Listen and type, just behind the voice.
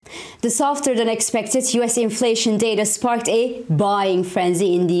The softer than expected US inflation data sparked a buying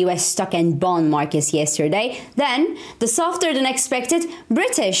frenzy in the US stock and bond markets yesterday. Then, the softer than expected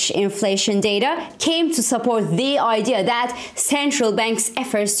British inflation data came to support the idea that central banks'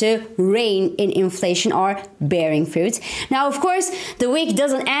 efforts to rein in inflation are bearing fruit. Now, of course, the week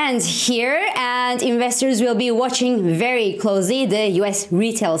doesn't end here, and investors will be watching very closely the US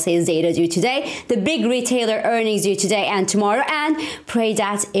retail sales data due today, the big retailer earnings due today and tomorrow, and pray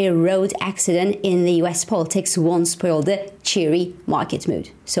that a road accident in the US politics won't spoil the cheery market mood.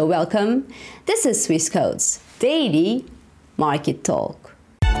 So welcome. This is Swissquote's Daily Market Talk.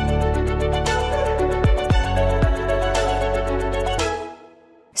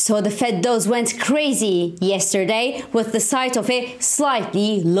 So the Fed dose went crazy yesterday with the sight of a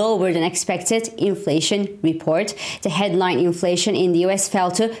slightly lower than expected inflation report. The headline inflation in the US fell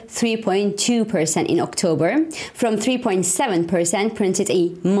to 3.2% in October from 3.7% printed a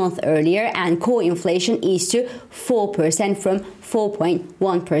month earlier, and core inflation eased to 4% from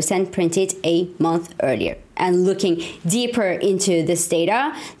 4.1% printed a month earlier. And looking deeper into this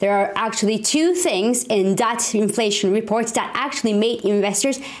data, there are actually two things in that inflation report that actually made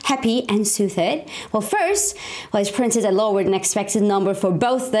investors happy and soothed. Well, first was printed a lower than expected number for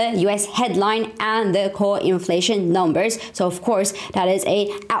both the US headline and the core inflation numbers. So of course, that is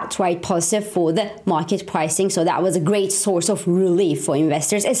a outright positive for the market pricing. So that was a great source of relief for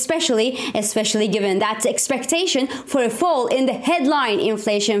investors, especially given that the expectation for a fall in the headline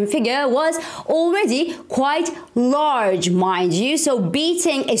inflation figure was already quite large, mind you. So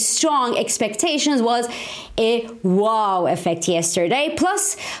beating a strong expectations was a wow effect yesterday.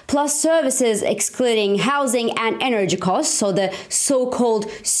 Plus services excluding housing and energy costs, so the so-called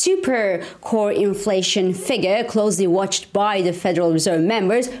super core inflation figure closely watched by the Federal Reserve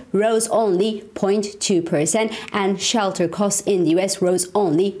members, rose only 0.2%, and shelter costs in the US rose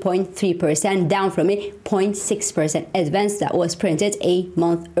only 0.3%, down from a 0.6% advance that was printed a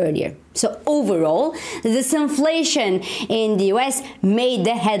month earlier. So overall, this inflation in the US made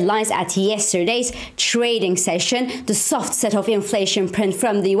the headlines at yesterday's trading session. The soft set of inflation print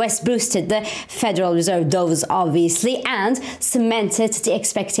from the US boosted the Federal Reserve dose, obviously, and cemented the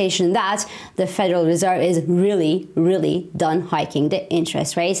expectation that the Federal Reserve is really done hiking the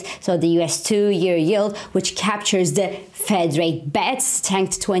interest rates. So the US 2-year yield, which captures the Fed rate bets,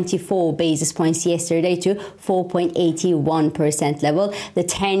 tanked 24 basis points yesterday to 4.81% level. The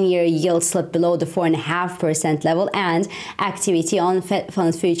 10-year yield slipped below the 4.5% level, and activity on Fed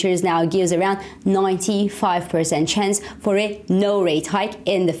funds futures now gives around 95% chance for a no rate hike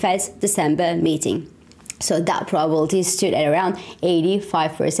in the Fed's December meeting. So that probability stood at around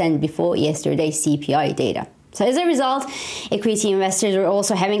 85% before yesterday's CPI data. So as a result, equity investors were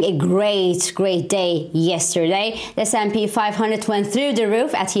also having a great day yesterday. The S&P 500 went through the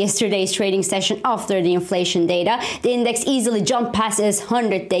roof at yesterday's trading session after the inflation data. The index easily jumped past its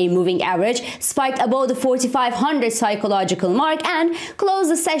 100-day moving average, spiked above the 4,500 psychological mark, and closed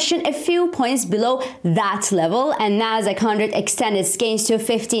the session a few points below that level. And Nasdaq 100 extended its gains to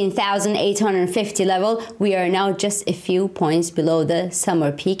 15,850 level. We are now just a few points below the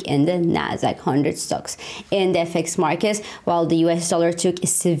summer peak in the Nasdaq 100 stocks. In the FX markets, while the US dollar took a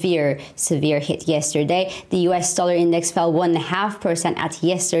severe hit yesterday, the US dollar index fell 1.5% at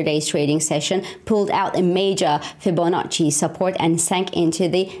yesterday's trading session, pulled out a major Fibonacci support, and sank into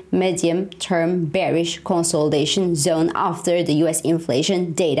the medium-term bearish consolidation zone after the US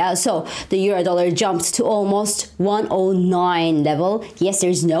inflation data. So the euro dollar jumped to almost 109 level. Yes,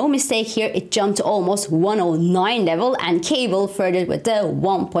 there's no mistake here. It jumped to almost 109 level and cabled further with the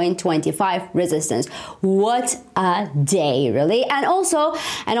 1.25 resistance. What a day, really. And also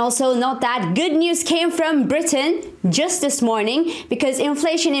note that good news came from Britain just this morning, because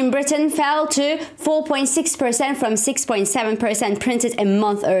inflation in Britain fell to 4.6% from 6.7% printed a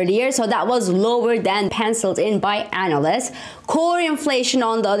month earlier. So that was lower than penciled in by analysts. Core inflation,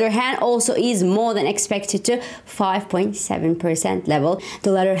 on the other hand, also is more than expected to 5.7% level.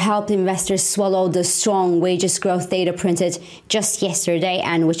 The latter helped investors swallow the strong wages growth data printed just yesterday,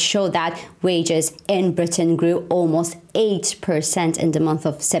 and which showed that wages in Britain grew almost 8% in the month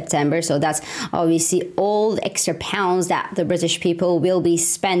of September. So that's obviously all the extra pounds that the British people will be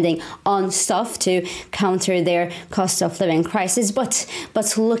spending on stuff to counter their cost of living crisis. But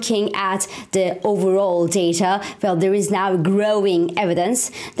looking at the overall data, well, there is now growing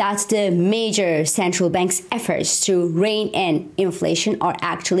evidence that the major central banks' efforts to rein in inflation are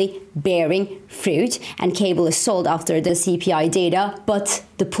actually bearing fruit, and cable is sold after the CPI data, but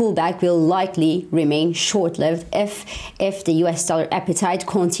the pullback will likely remain short-lived if the US dollar appetite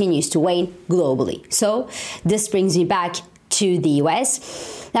continues to wane globally. So this brings me back to the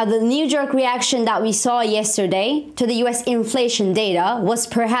US. Now, the knee-jerk reaction that we saw yesterday to the US inflation data was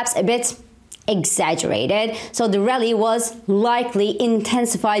perhaps a bit exaggerated. So the rally was likely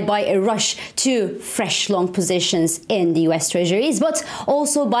intensified by a rush to fresh long positions in the US Treasuries, but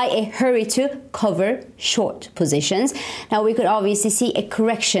also by a hurry to cover short positions. Now, we could obviously see a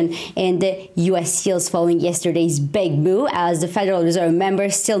correction in the US yields following yesterday's big move, as the Federal Reserve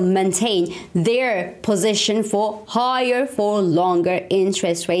members still maintain their position for higher for longer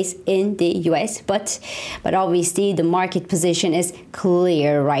interest rates in the US. But obviously the market position is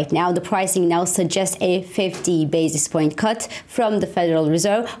clear right now. The pricing now suggests a 50 basis point cut from the Federal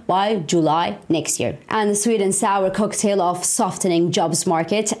Reserve by July next year. And the sweet and sour cocktail of softening jobs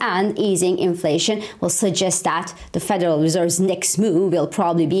market and easing inflation will suggest that the Federal Reserve's next move will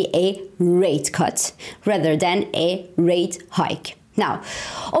probably be a rate cut rather than a rate hike. Now,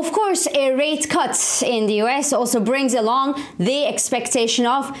 of course, a rate cut in the US also brings along the expectation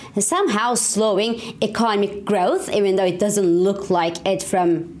of somehow slowing economic growth, even though it doesn't look like it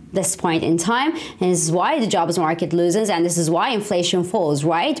from this point in time. And this is why the jobs market loosens, and this is why inflation falls,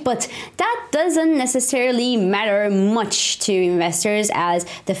 right? But that doesn't necessarily matter much to investors as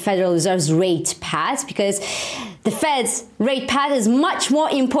the Federal Reserve's rate path, because the Fed's rate path is much more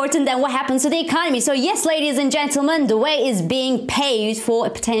important than what happens to the economy. So yes, ladies and gentlemen, the way is being paved for a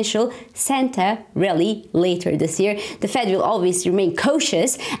potential center rally later this year. The Fed will obviously remain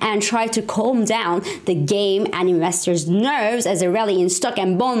cautious and try to calm down the game and investors' nerves, as a rally in stock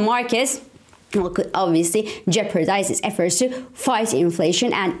and bond markets could obviously jeopardize its efforts to fight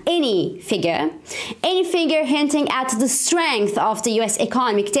inflation, and any figure hinting at the strength of the US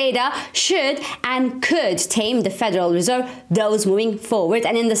economic data should and could tame the Federal Reserve, those moving forward.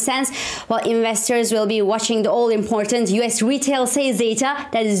 And in the sense, while investors will be watching the all-important US retail sales data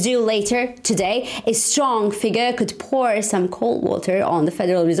that is due later today, a strong figure could pour some cold water on the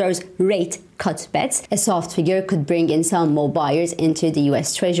Federal Reserve's rate cut bets. A soft figure could bring in some more buyers into the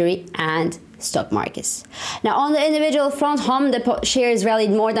US Treasury and stock markets. Now, on the individual front, Home Depot shares rallied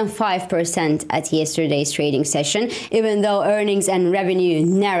more than 5% at yesterday's trading session, even though earnings and revenue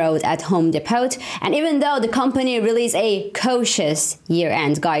narrowed at Home Depot, and even though the company released a cautious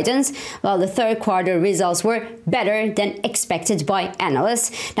year-end guidance, while the third quarter results were better than expected by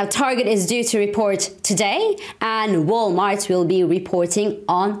analysts. Now, Target is due to report today, and Walmart will be reporting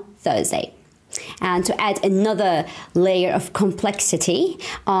on Thursday. And to add another layer of complexity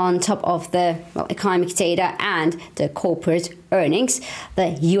on top of the economic data and the corporate earnings,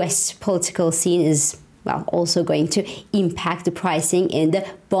 the US political scene is also going to impact the pricing in the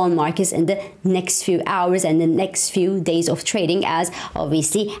bond markets in the next few hours and the next few days of trading, as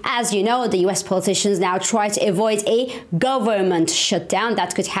obviously, as you know, the US politicians now try to avoid a government shutdown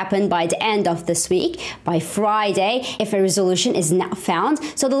that could happen by the end of this week, by Friday, if a resolution is not found.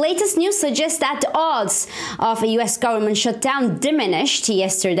 So the latest news suggests that the odds of a US government shutdown diminished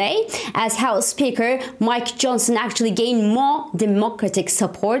yesterday, as House Speaker Mike Johnson actually gained more Democratic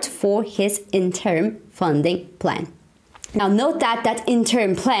support for his interim funding plan. Now, note that that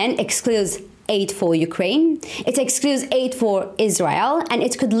interim plan excludes aid for Ukraine, it excludes aid for Israel, and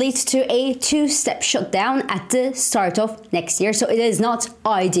it could lead to a two-step shutdown at the start of next year. So it is not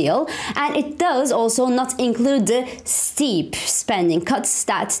ideal, and it does also not include the steep spending cuts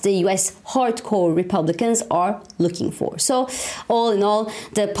that the US hardcore Republicans are looking for. So all in all,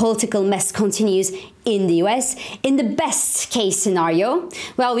 the political mess continues in the US. In the best case scenario,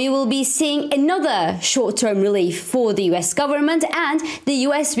 we will be seeing another short-term relief for the US government, and the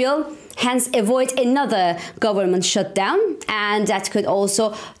US will hence avoid another government shutdown, and that could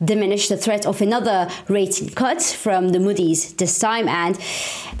also diminish the threat of another rating cut from the Moody's this time, and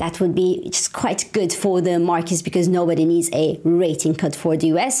that would be just quite good for the markets because nobody needs a rating cut for the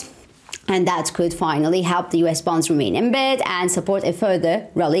US. And that could finally help the US bonds remain in bid and support a further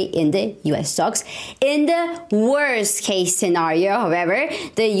rally in the US stocks. In the worst case scenario, however,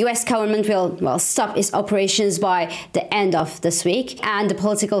 the US government will stop its operations by the end of this week, and the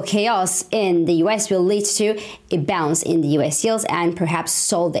political chaos in the US will lead to a bounce in the US yields and perhaps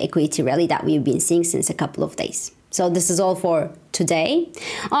solve the equity rally that we've been seeing since a couple of days. So this is all for today.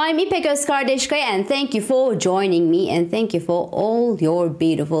 I'm İpek Özkardeşkaya, and thank you for joining me, and thank you for all your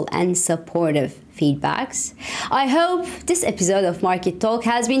beautiful and supportive feedbacks. I hope this episode of Market Talk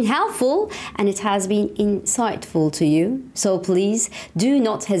has been helpful and it has been insightful to you. So please do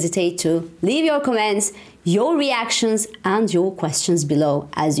not hesitate to leave your comments, your reactions and your questions below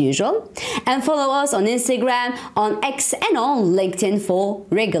as usual. And follow us on Instagram, on X, and on LinkedIn for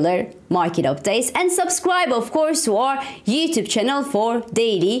regular market updates. And subscribe, of course, to our YouTube channel for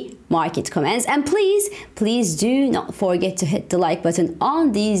daily market comments. And please do not forget to hit the like button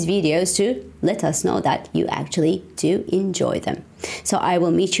on these videos to let us know that you actually do enjoy them. So I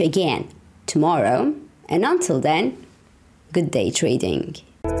will meet you again tomorrow. And until then, good day trading.